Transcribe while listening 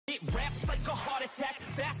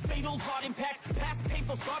past, fatal heart impacts, past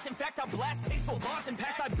painful scars. In fact, I blast tasteful bars and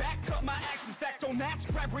pass. I back up my actions, fact, don't ask,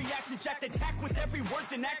 grab reactions, jacked, attack with every word,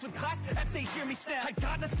 then act with class as they hear me snap. I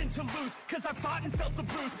got nothing to lose, cause I fought and felt the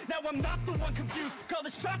bruise. Now I'm not the one confused, call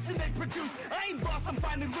the shots and they produce. I ain't lost, I'm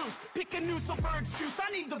finally loose, pick a new silver excuse.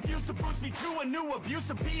 I need the views to boost me to a new abuse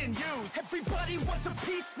of being used. Everybody wants a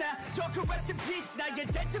piece now, y'all can rest in peace now. You're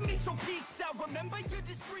dead to me, so peace out. Remember you're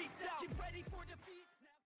discreet now, get ready for defeat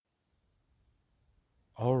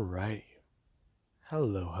now. Alrighty.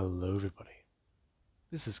 Hello everybody.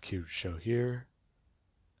 This is Kirusho here,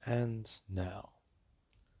 and now,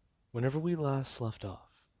 whenever we last left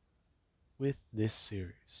off with this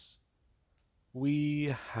series,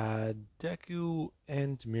 we had Deku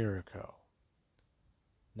and Mirako.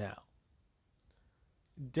 Now,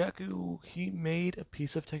 Deku, he made a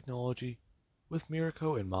piece of technology with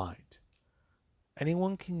Mirako in mind.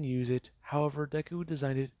 Anyone can use it, however, Deku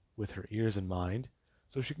designed it with her ears in mind,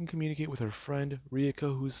 so she can communicate with her friend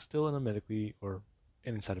Ryuko, who's still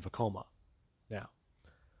inside of a coma. Now,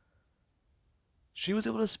 she was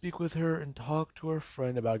able to speak with her and talk to her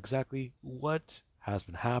friend about exactly what has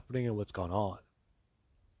been happening and what's gone on.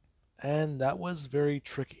 And that was very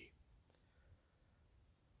tricky.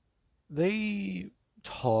 They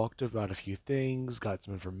talked about a few things, got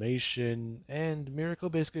some information, and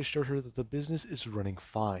Mirako basically assured her that the business is running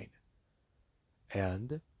fine.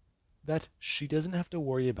 And that she doesn't have to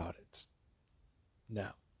worry about it.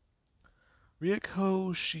 Now,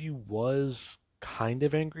 Ryuko, she was kind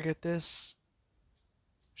of angry at this.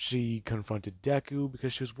 She confronted Deku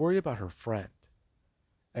because she was worried about her friend.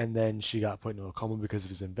 And then she got put into a coma because of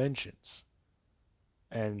his inventions.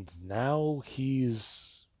 And now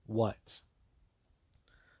he's what?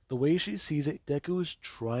 The way she sees it, Deku is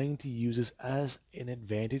trying to use this as an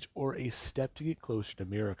advantage or a step to get closer to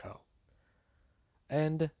Mirako.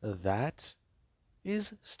 And that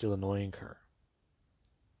is still annoying her.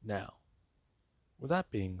 Now, with that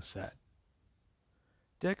being said,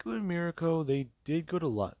 Deku and Mirako, they did go to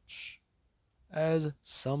lunch, as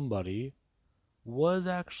somebody was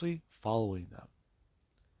actually following them.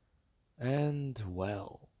 And,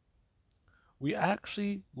 well, we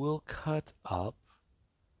actually will cut up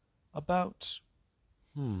about,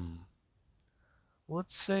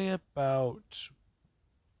 let's say about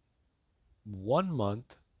 1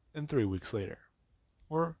 month and 3 weeks later,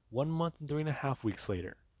 or 1 month and 3.5 weeks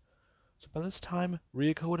later. So by this time,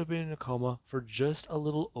 Ryuko would have been in a coma for just a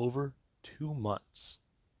little over 2 months.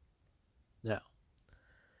 Now,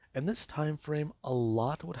 in this time frame, a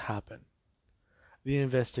lot would happen. The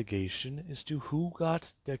investigation as to who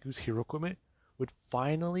got Deku's hero equipment would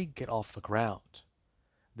finally get off the ground.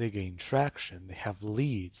 They gain traction, they have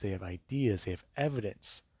leads, they have ideas, they have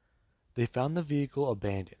evidence. They found the vehicle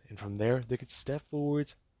abandoned, and from there they could step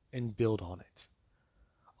forwards and build on it.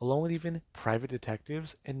 Along with even private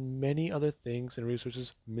detectives and many other things and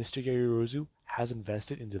resources Mr. Yaoyorozu has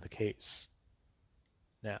invested into the case.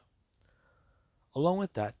 Now, along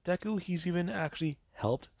with that, Deku, he's even actually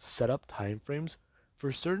helped set up timeframes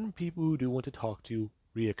for certain people who do want to talk to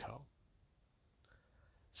Ryuko.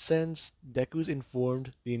 Since Deku's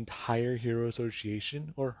informed the entire Hero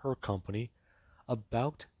Association, or her company,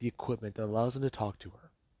 about the equipment that allows them to talk to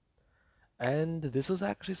her. And this was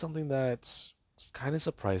actually something that kind of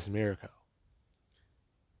surprised Mirako.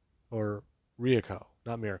 Or Ryuko,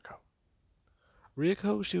 not Mirako.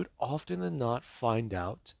 Ryuko, she would often than not find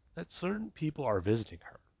out that certain people are visiting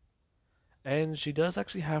her. And she does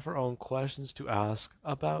actually have her own questions to ask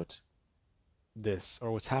about this,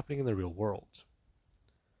 or what's happening in the real world.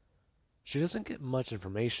 She doesn't get much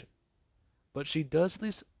information, but she does at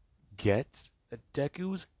least get that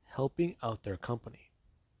Deku's helping out their company.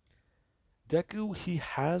 Deku, he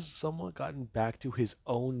has somewhat gotten back to his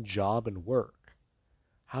own job and work.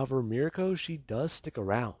 However, Mirako, she does stick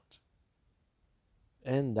around.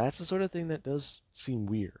 And that's the sort of thing that does seem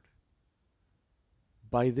weird.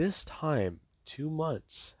 By this time, 2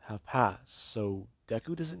 months have passed, so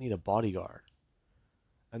Deku doesn't need a bodyguard.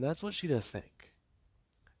 And that's what she does think.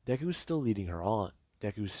 Deku's still leading her on.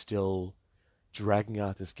 Deku's still dragging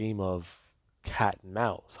out this game of cat and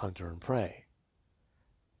mouse, hunter and prey.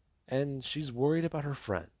 And she's worried about her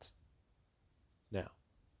friend. Now,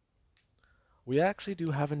 we actually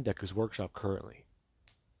do have in Deku's workshop currently,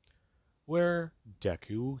 where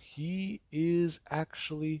Deku, he is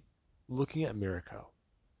actually looking at Mirako,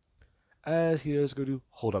 as he does go to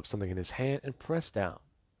hold up something in his hand and press down,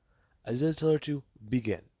 as he does tell her to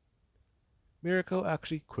begin. Mirako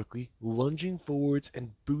actually quickly lunging forwards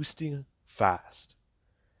and boosting fast,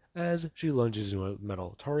 as she lunges into a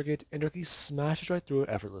metal target and directly smashes right through it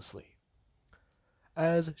effortlessly.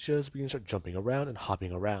 as she does begin to start jumping around and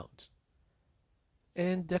hopping around.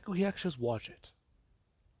 And Deku, he actually does watch it.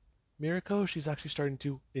 Mirako, she's actually starting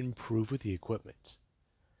to improve with the equipment.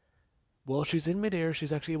 While she's in midair,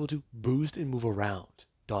 she's actually able to boost and move around,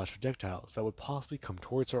 dodge projectiles that would possibly come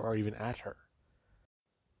towards her or even at her.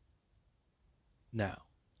 Now,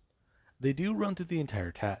 they do run through the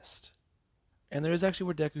entire test, and there is actually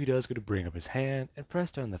where Deku does go to bring up his hand and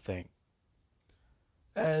press down the thing.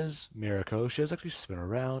 As Mirako, she does actually spin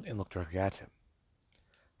around and look directly at him.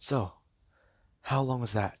 So, how long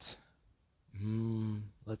was that?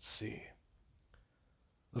 Let's see.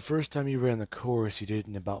 The first time you ran the course, you did it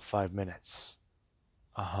in about 5 minutes.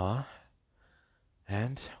 Uh-huh.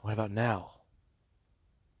 And what about now?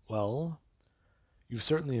 Well, you've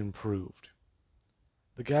certainly improved.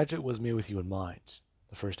 The gadget was made with you in mind.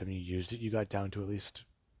 The first time you used it, you got down to at least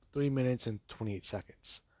 3 minutes and 28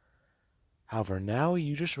 seconds. However, now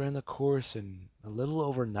you just ran the course in a little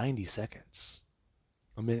over 90 seconds.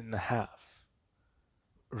 A minute and a half.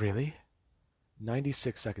 Really?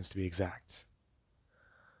 96 seconds to be exact.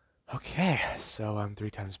 Okay, so I'm 3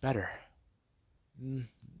 times better.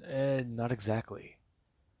 Not exactly.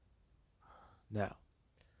 Now,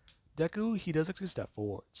 Deku, he does actually step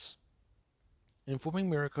forwards, informing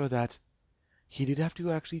Mirako that he did have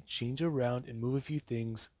to actually change around and move a few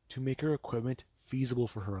things to make her equipment feasible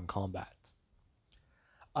for her in combat,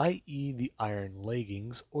 i.e. the iron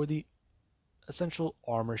leggings or the essential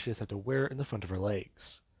armor she has had to wear in the front of her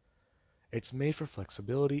legs. It's made for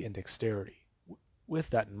flexibility and dexterity,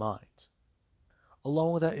 with that in mind.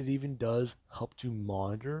 Along with that, it even does help to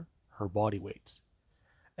monitor her body weight,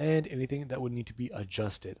 and anything that would need to be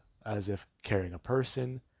adjusted, as if carrying a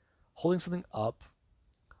person, holding something up,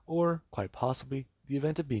 or, quite possibly, the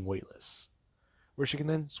event of being weightless, where she can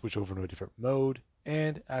then switch over to a different mode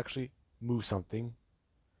and actually move something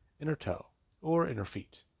in her toe or in her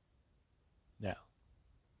feet. Now,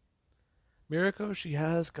 Mirako, she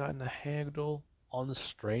has gotten a handle on the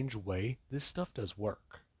strange way this stuff does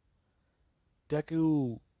work.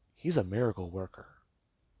 Deku, he's a miracle worker.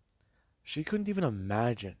 She couldn't even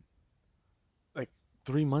imagine,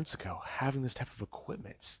 3 months ago, having this type of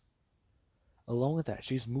equipment. Along with that,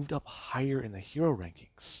 she's moved up higher in the hero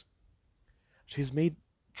rankings. She's made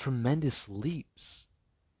tremendous leaps.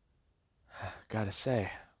 Gotta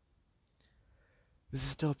say, this is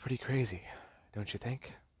still pretty crazy, don't you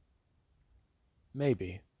think?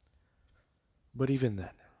 Maybe. But even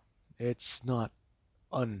then, it's not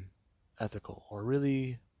unethical or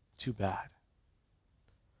really too bad.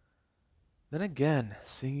 Then again,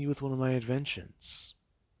 seeing you with one of my inventions,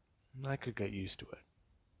 I could get used to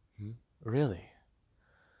it. Really?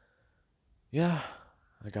 Yeah,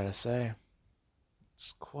 I gotta say,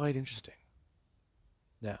 it's quite interesting.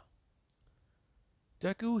 Now,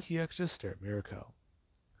 Deku, he actually stared at Mirako,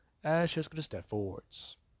 as she was going to step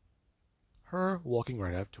forwards. Her walking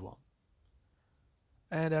right up to him,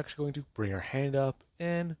 and actually going to bring her hand up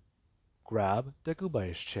and grab Deku by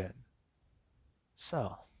his chin.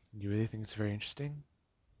 So, you really think it's very interesting?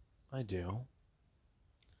 I do.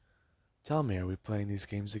 Tell me, are we playing these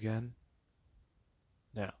games again?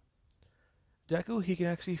 Now, Deku, he can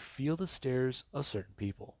actually feel the stares of certain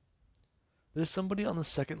people. There's somebody on the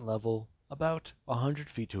second level about 100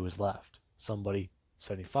 feet to his left, somebody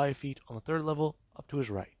 75 feet on the third level up to his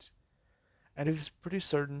right. And he's pretty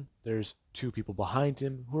certain there's 2 people behind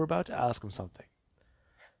him who are about to ask him something.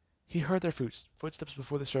 He heard their footsteps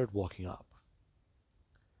before they started walking up.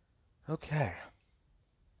 Okay.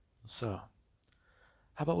 So,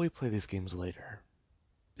 how about we play these games later?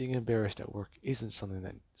 Being embarrassed at work isn't something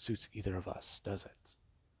that suits either of us, does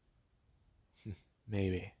it?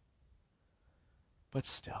 Maybe. But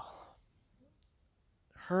still.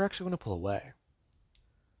 Her actually going to pull away.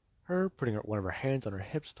 Her putting one of her hands on her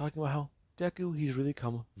hips, talking about how Deku, he's really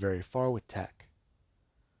come very far with tech.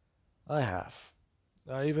 I have.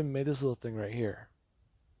 I even made this little thing right here.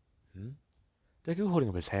 Deku holding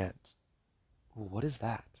up his hand. What is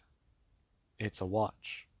that? It's a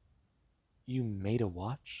watch. You made a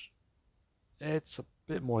watch? It's a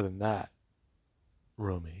bit more than that,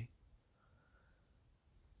 Rumi.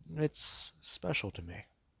 It's special to me.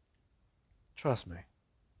 Trust me.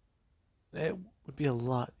 It would be a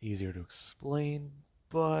lot easier to explain,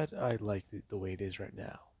 but I like the way it is right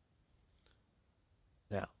now.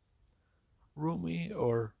 Now, Rumi,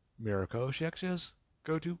 or Mirako, she actually has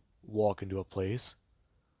go to walk into a place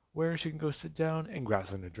where she can go sit down and grab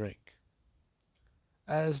something to drink.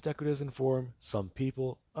 As Deku does inform some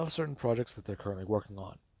people of certain projects that they're currently working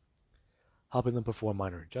on, helping them perform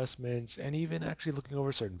minor adjustments, and even actually looking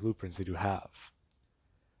over certain blueprints they do have.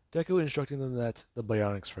 Deku instructing them that the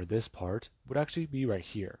bionics for this part would actually be right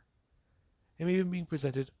here, him even being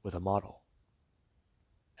presented with a model.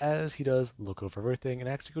 As he does look over everything and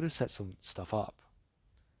actually go to set some stuff up.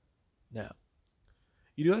 Now,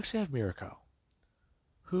 you do actually have Mirako,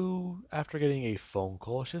 who, after getting a phone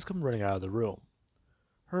call, she has come running out of the room,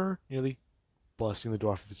 her nearly busting the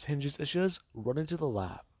door off of its hinges as she does run into the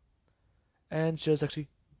lab. And she does actually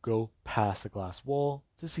go past the glass wall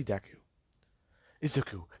to see Deku.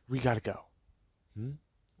 Izuku, we gotta go.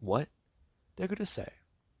 What? Deku to say,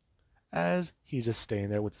 as he's just staying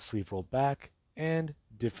there with the sleeve rolled back and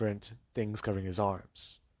different things covering his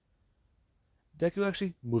arms. Deku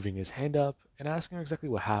actually moving his hand up and asking her exactly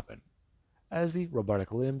what happened, as the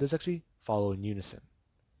robotic limb does actually follow in unison.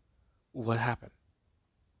 What happened?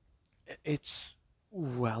 It's,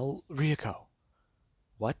 well, Ryuko.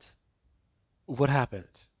 What? What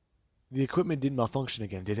happened? The equipment didn't malfunction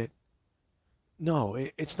again, did it? No,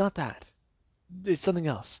 it's not that. It's something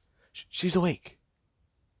else. She's awake.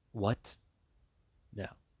 What? Now,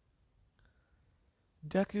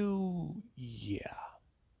 Deku, yeah.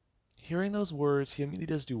 Hearing those words, he immediately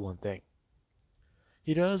does do one thing.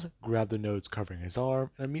 He does grab the nodes covering his arm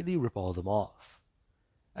and immediately rip all of them off.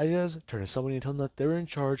 As he does turn to somebody and tell them that they're in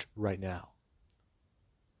charge right now.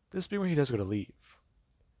 This being where he does go to leave.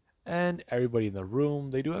 And everybody in the room,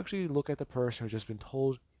 they do actually look at the person who's just been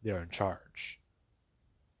told they're in charge.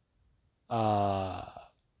 That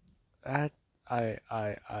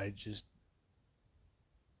I just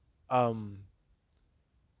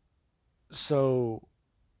so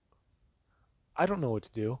I don't know what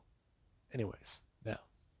to do. Anyways, now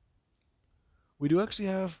we do actually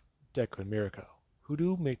have Deku and Mirako, who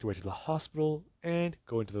do make their way to the hospital and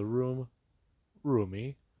go into the room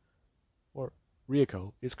Rumi, or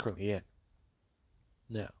Ryuko, is currently in.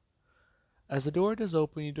 Now, as the door does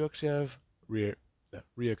open, you do actually have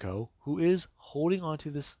Ryuko, who is holding onto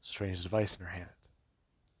this strange device in her hand.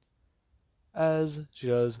 As she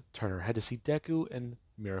does turn her head to see Deku and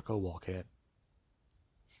Mirako walk in.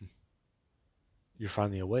 You're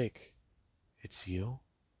finally awake. It's you?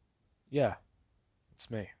 Yeah,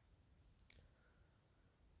 it's me.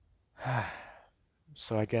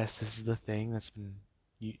 So I guess this is the thing that's been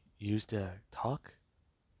used to talk?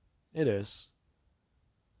 It is.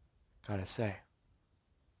 Gotta say.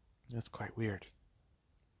 That's quite weird.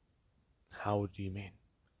 How do you mean?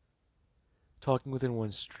 Talking within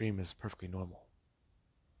one's stream is perfectly normal.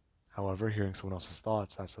 However, hearing someone else's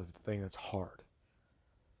thoughts, that's the thing that's hard.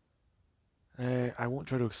 I won't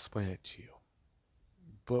try to explain it to you.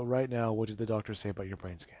 But right now, what did the doctor say about your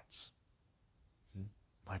brain scans?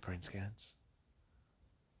 My brain scans?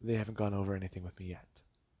 They haven't gone over anything with me yet.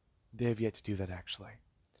 They have yet to do that, actually.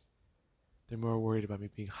 They're more worried about me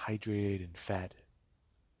being hydrated and fed.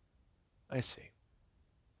 I see.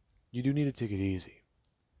 You do need to take it easy.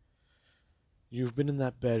 You've been in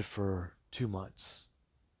that bed for 2 months.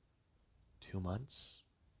 2 months?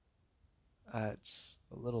 It's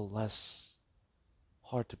a little less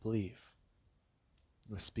hard to believe.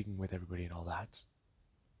 With speaking with everybody and all that.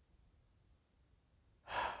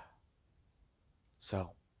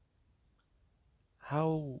 So,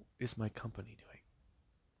 how is my company doing?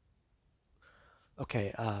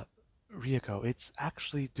 Okay, Ryuko, it's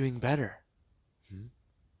actually doing better.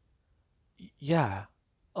 Yeah,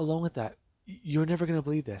 along with that, you're never gonna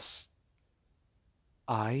believe this.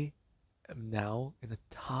 I am now in the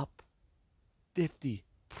top 50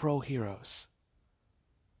 pro heroes.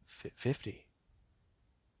 50?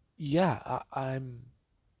 Yeah, I'm,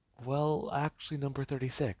 well, actually number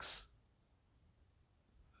 36.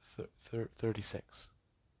 36.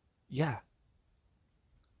 Yeah.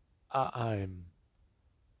 I'm,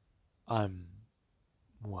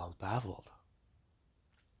 well, baffled.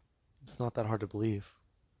 It's not that hard to believe.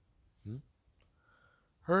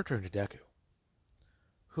 Her turn to Deku,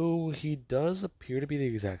 who he does appear to be the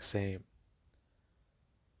exact same.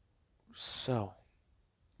 So,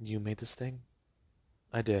 you made this thing?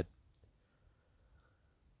 I did.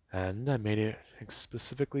 And I made it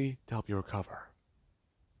specifically to help you recover.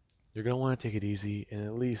 You're going to want to take it easy and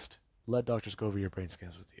at least let doctors go over your brain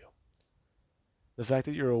scans with you. The fact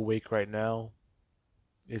that you're awake right now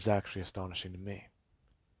is actually astonishing to me.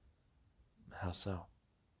 How so?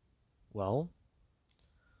 Well,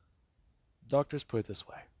 doctors put it this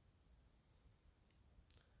way.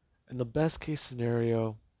 In the best case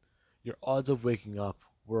scenario, your odds of waking up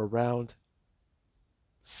were around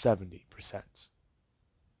 70%.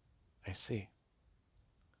 I see.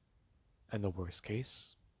 And the worst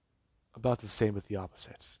case? About the same with the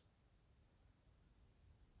opposites.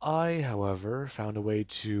 I, however, found a way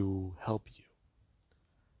to help you.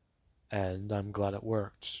 and I'm glad it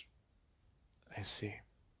worked. I see.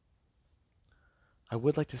 I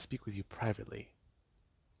would like to speak with you privately.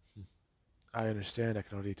 I understand, I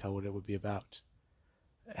can already tell what it would be about.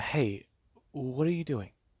 Hey, what are you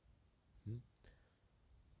doing? Hmm?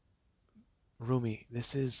 Rumi,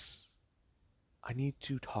 this is... I need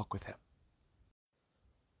to talk with him.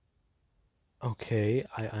 Okay,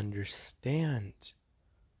 I understand.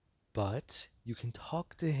 But you can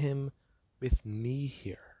talk to him with me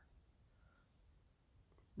here.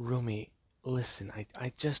 Rumi, listen,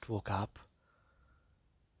 I just woke up,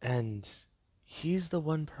 and he's the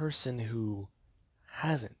one person who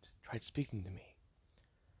hasn't tried speaking to me.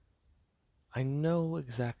 I know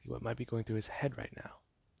exactly what might be going through his head right now,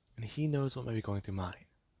 and he knows what might be going through mine.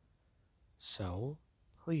 So,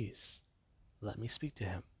 please, let me speak to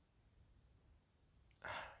him.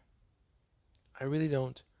 I really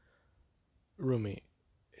don't. Rumi,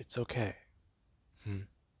 it's okay. Hmm.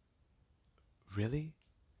 Really?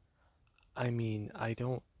 I mean, I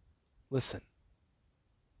don't. Listen.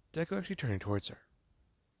 Deku actually turning towards her.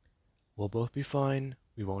 We'll both be fine.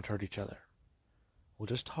 We won't hurt each other. We'll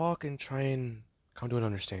just talk and try and come to an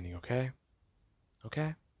understanding, okay?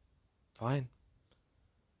 Okay? Fine.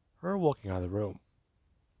 Her walking out of the room.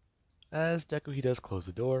 As Deku he does close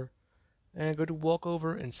the door and go to walk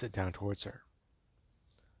over and sit down towards her.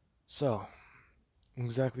 So,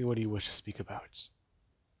 exactly what do you wish to speak about?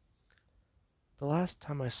 The last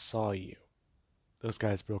time I saw you, those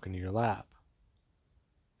guys broke into your lab,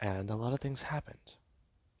 and a lot of things happened.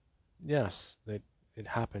 Yes, it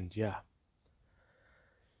happened, yeah.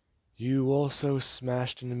 You also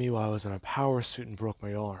smashed into me while I was in a power suit and broke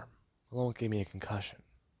my arm, along with gave me a concussion.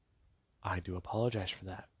 I do apologize for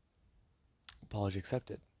that. Apology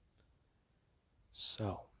accepted.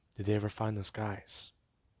 So, did they ever find those guys?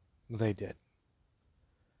 They did.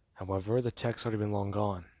 However, the tech's already been long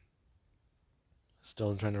gone.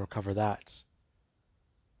 Still trying to recover that.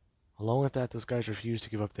 Along with that, those guys refused to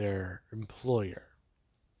give up their employer,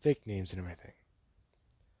 fake names and everything.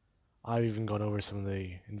 I've even gone over some of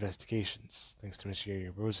the investigations, thanks to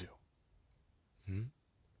Mr. Yaoyorozu.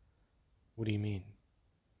 What do you mean?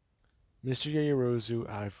 Mr. Yaoyorozu,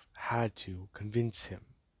 I've had to convince him,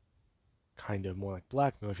 kind of more like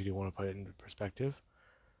blackmail if you do want to put it into perspective,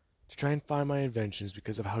 to try and find my inventions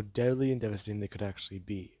because of how deadly and devastating they could actually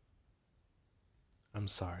be. I'm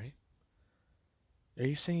sorry? Are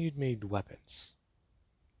you saying you'd made weapons?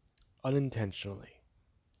 Unintentionally.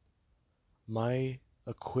 My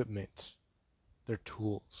equipment, they're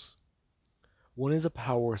tools. One is a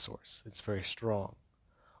power source, it's very strong.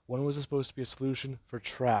 One was supposed to be a solution for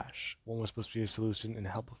trash. One was supposed to be a solution and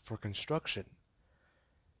help for construction.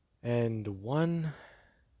 And one,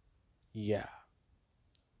 yeah.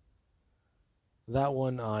 That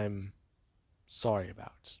one I'm sorry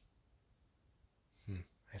about.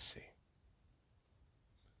 I see.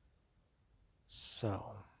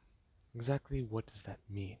 So, exactly what does that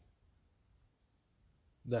mean?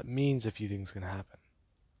 That means a few things can happen.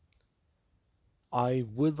 I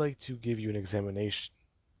would like to give you an examination.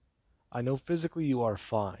 I know physically you are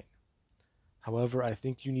fine. However, I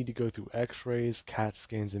think you need to go through x-rays, CAT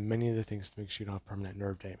scans, and many other things to make sure you don't have permanent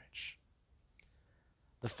nerve damage.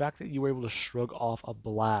 The fact that you were able to shrug off a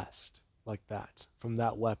blast like that from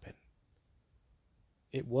that weapon,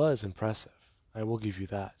 it was impressive. I will give you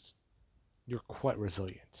that. You're quite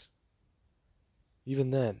resilient. Even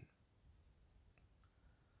then,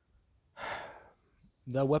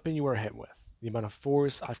 the weapon you were hit with, the amount of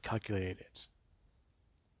force I've calculated,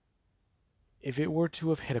 if it were to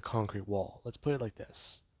have hit a concrete wall, let's put it like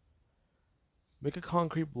this. Make a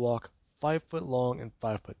concrete block 5 foot long and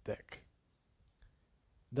 5 foot thick.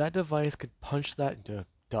 That device could punch that into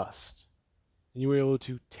dust, and you were able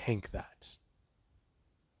to tank that.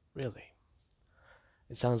 Really?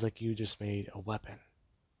 It sounds like you just made a weapon.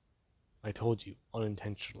 I told you,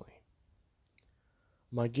 unintentionally.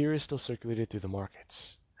 My gear is still circulated through the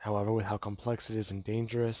market. However, with how complex it is and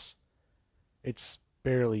dangerous, it's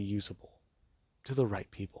barely usable to the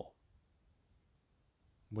right people.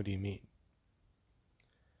 What do you mean?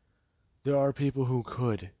 There are people who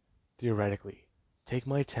could, theoretically, take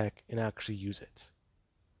my tech and actually use it.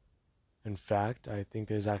 In fact, I think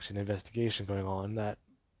there's actually an investigation going on that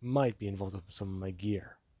might be involved with some of my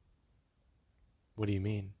gear. What do you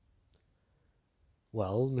mean?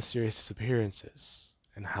 Well, mysterious disappearances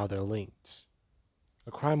and how they're linked.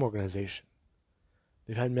 A crime organization.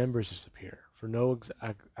 They've had members disappear for no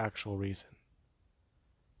actual reason.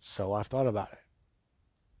 So I've thought about it.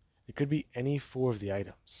 It could be any 4 of the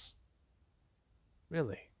items.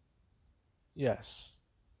 Really? Yes.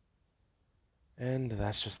 And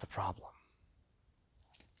that's just the problem.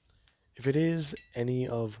 If it is any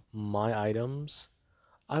of my items,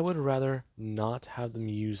 I would rather not have them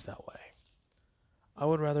used that way. I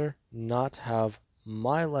would rather not have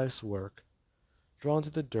my life's work drawn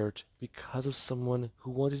to the dirt because of someone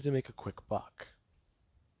who wanted to make a quick buck.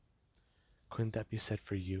 Couldn't that be said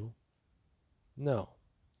for you? No,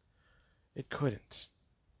 it couldn't.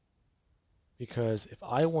 Because if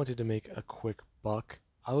I wanted to make a quick buck,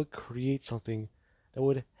 I would create something that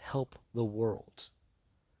would help the world,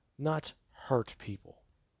 not hurt people.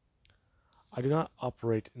 I do not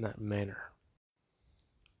operate in that manner.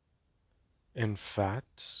 In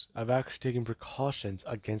fact, I've actually taken precautions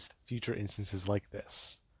against future instances like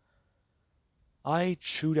this. I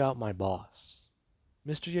chewed out my boss,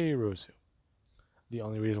 Mr. Yaoyorozu. The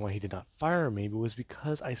only reason why he did not fire me was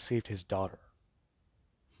because I saved his daughter.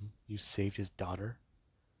 You saved his daughter?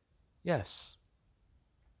 Yes.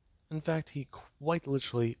 In fact, he quite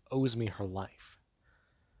literally owes me her life.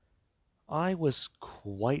 I was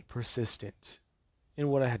quite persistent in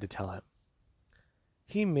what I had to tell him.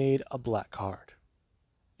 He made a black card.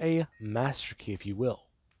 A master key, if you will.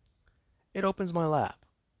 It opens my lab,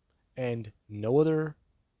 and no other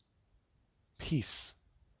piece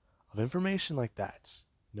of information like that,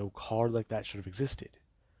 no card like that should have existed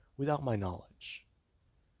without my knowledge.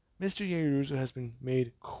 Mr. Yaoyorozu has been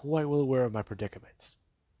made quite well aware of my predicament.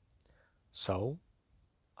 So,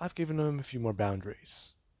 I've given him a few more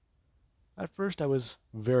boundaries. At first I was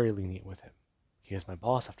very lenient with him. He is my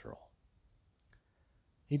boss after all.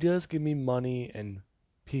 He does give me money and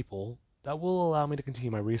people that will allow me to continue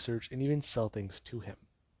my research and even sell things to him.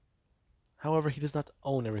 However, he does not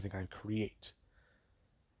own everything I create,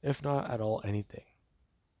 if not at all anything.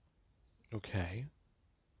 Okay,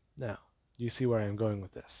 now, you see where I am going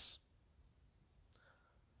with this.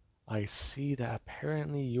 I see that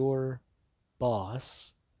apparently your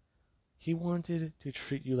boss, he wanted to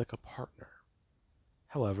treat you like a partner.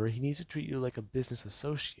 However, he needs to treat you like a business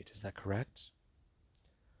associate, is that correct?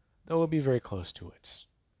 That would be very close to it.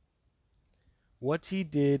 What he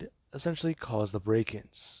did essentially caused the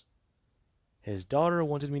break-ins. His daughter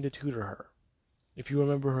wanted me to tutor her. If you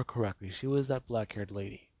remember her correctly, she was that black-haired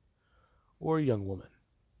lady. Or a young woman.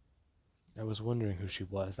 I was wondering who she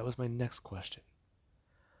was. That was my next question.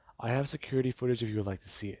 I have security footage if you would like to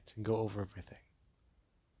see it and go over everything.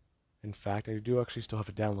 In fact, I do actually still have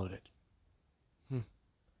it downloaded.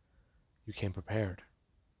 You came prepared.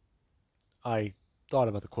 I thought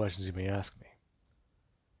about the questions you may ask me.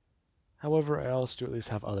 However, I also do at least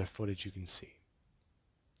have other footage you can see.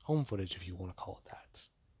 Home footage, if you want to call it that.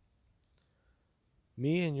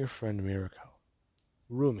 Me and your friend Mirako,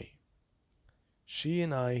 Rumi, she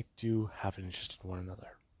and I do have an interest in one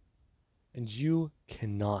another. And you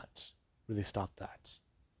cannot really stop that,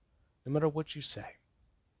 no matter what you say.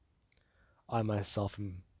 I myself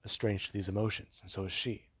am estranged to these emotions, and so is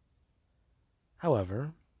she.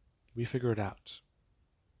 However, we figure it out.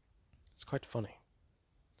 It's quite funny.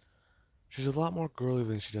 She's a lot more girly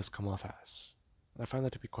than she does come off as, and I find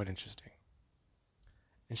that to be quite interesting.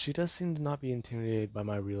 And she does seem to not be intimidated by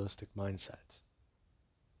my realistic mindset.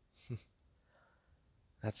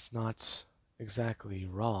 That's not exactly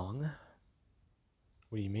wrong.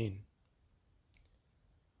 What do you mean?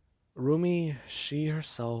 Rumi, she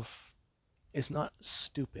herself is not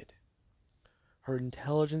stupid. Her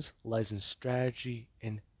intelligence lies in strategy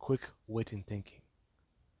and quick wit and thinking.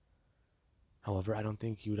 However, I don't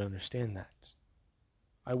think you would understand that.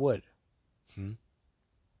 I would.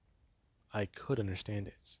 I could understand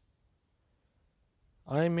it.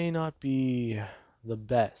 I may not be the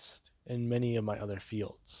best in many of my other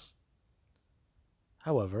fields.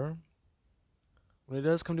 However, when it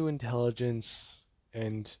does come to intelligence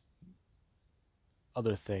and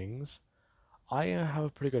other things, I have a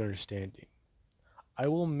pretty good understanding. I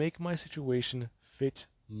will make my situation fit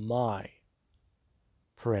my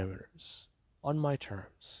parameters, on my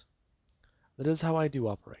terms. That is how I do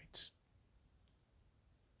operate.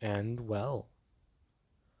 And, well,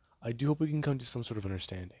 I do hope we can come to some sort of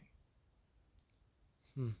understanding.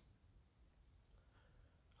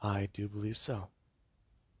 I do believe so.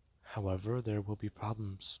 However, there will be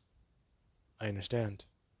problems. I understand.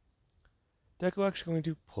 Deku actually going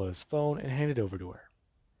to pull out his phone and hand it over to her,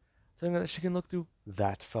 telling her that she can look through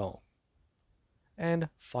that phone and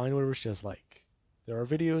find whatever she does like. There are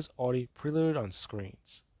videos already preloaded on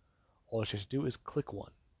screens. All she has to do is click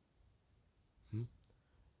one.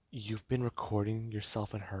 You've been recording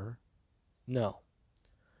yourself and her? No.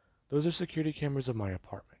 Those are security cameras of my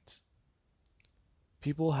apartment.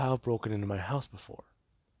 People have broken into my house before,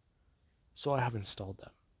 so I have installed them.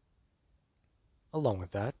 Along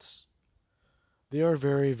with that, they are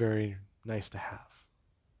very, very nice to have.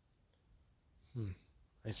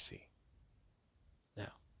 I see.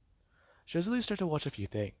 Now, she does really start to watch a few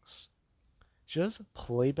things. She does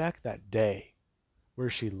play back that day where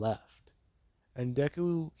she left, and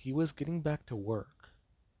Deku, he was getting back to work.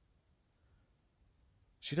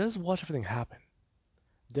 She does watch everything happen.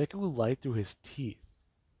 Deku lied through his teeth,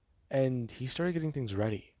 and he started getting things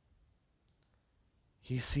ready.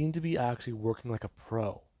 He seemed to be actually working like a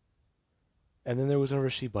pro. And then there was whenever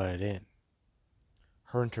she butted in.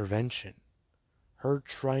 Her intervention. Her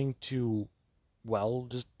trying to, well,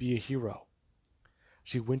 just be a hero.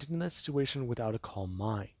 She went into that situation without a calm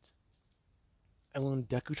mind. And when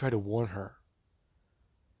Deku tried to warn her,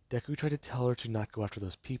 Deku tried to tell her to not go after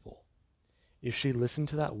those people. If she listened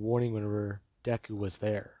to that warning whenever Deku was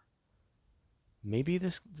there, maybe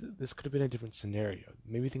this could have been a different scenario.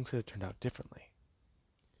 Maybe things could have turned out differently.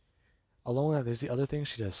 Along with that, there's the other thing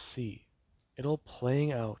she does see. It all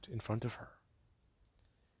playing out in front of her.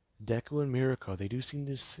 Deku and Mirako, they do seem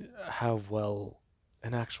to have, well,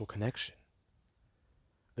 an actual connection.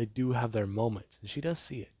 They do have their moments, and she does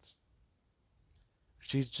see it.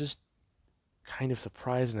 She's just kind of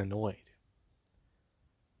surprised and annoyed.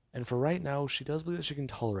 And for right now, she does believe that she can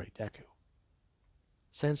tolerate Deku,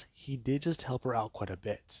 since he did just help her out quite a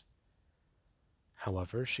bit.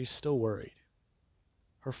 However, she's still worried.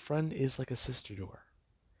 Her friend is like a sister to her,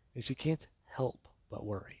 and she can't help but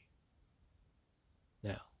worry.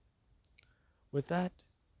 Now, with that,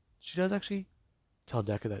 she does actually tell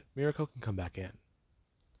Deku that Mirako can come back in,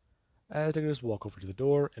 as Deku just walk over to the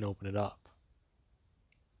door and open it up.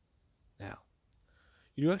 Now,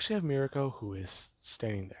 you do actually have Mirako who is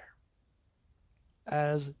standing there,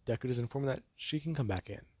 as Deku is informed that she can come back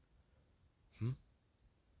in.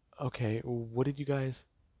 Okay, what did you guys...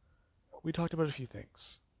 We talked about a few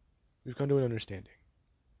things. We've come to an understanding.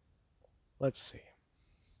 Let's see.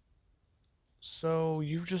 So,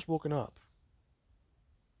 you've just woken up.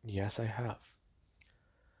 Yes, I have.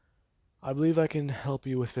 I believe I can help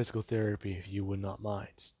you with physical therapy if you would not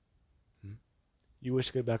mind. You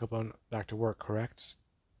wish to get back to work, correct?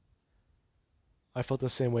 I felt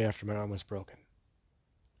the same way after my arm was broken.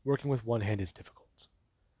 Working with one hand is difficult.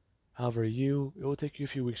 However, it will take you a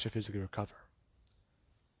few weeks to physically recover.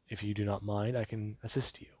 If you do not mind, I can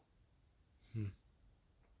assist you.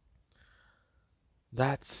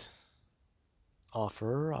 That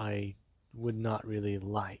offer I would not really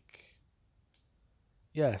like.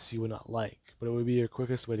 Yes, you would not like, but it would be your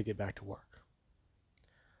quickest way to get back to work.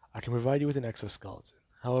 I can provide you with an exoskeleton.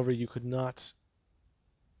 However, you could not,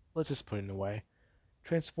 let's just put it in a way,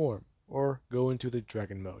 transform or go into the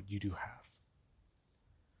dragon mode you do have.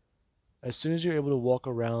 As soon as you're able to walk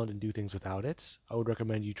around and do things without it, I would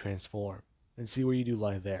recommend you transform and see where you do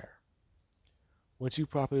lie there. Once you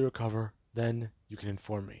properly recover, then you can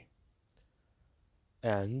inform me,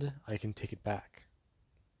 and I can take it back.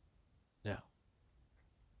 Now,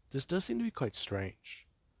 this does seem to be quite strange.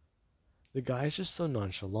 The guy is just so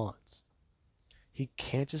nonchalant. He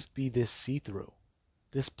can't just be this see-through,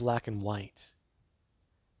 this black and white.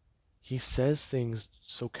 He says things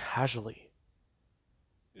so casually.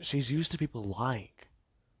 She's used to people lying,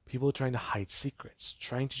 people trying to hide secrets,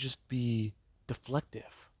 trying to just be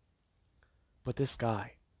deflective. But this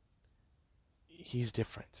guy, he's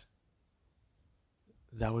different.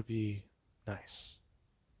 That would be nice.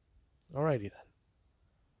 Alrighty then.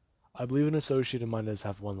 I believe an associate of mine does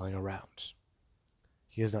have one lying around.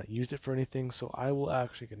 He has not used it for anything, so I will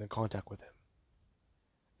actually get in contact with him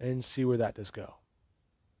and see where that does go.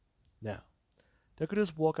 Now, Deku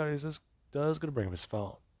does walk out and does go to bring up his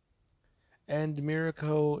phone. And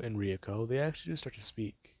Mirako and Ryuko, they actually do start to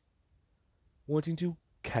speak, wanting to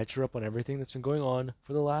catch her up on everything that's been going on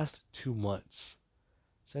for the last 2 months,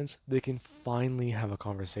 since they can finally have a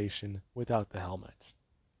conversation without the helmet.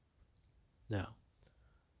 Now,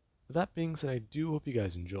 with that being said, I do hope you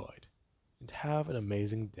guys enjoyed, and have an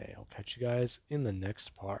amazing day. I'll catch you guys in the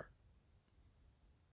next part.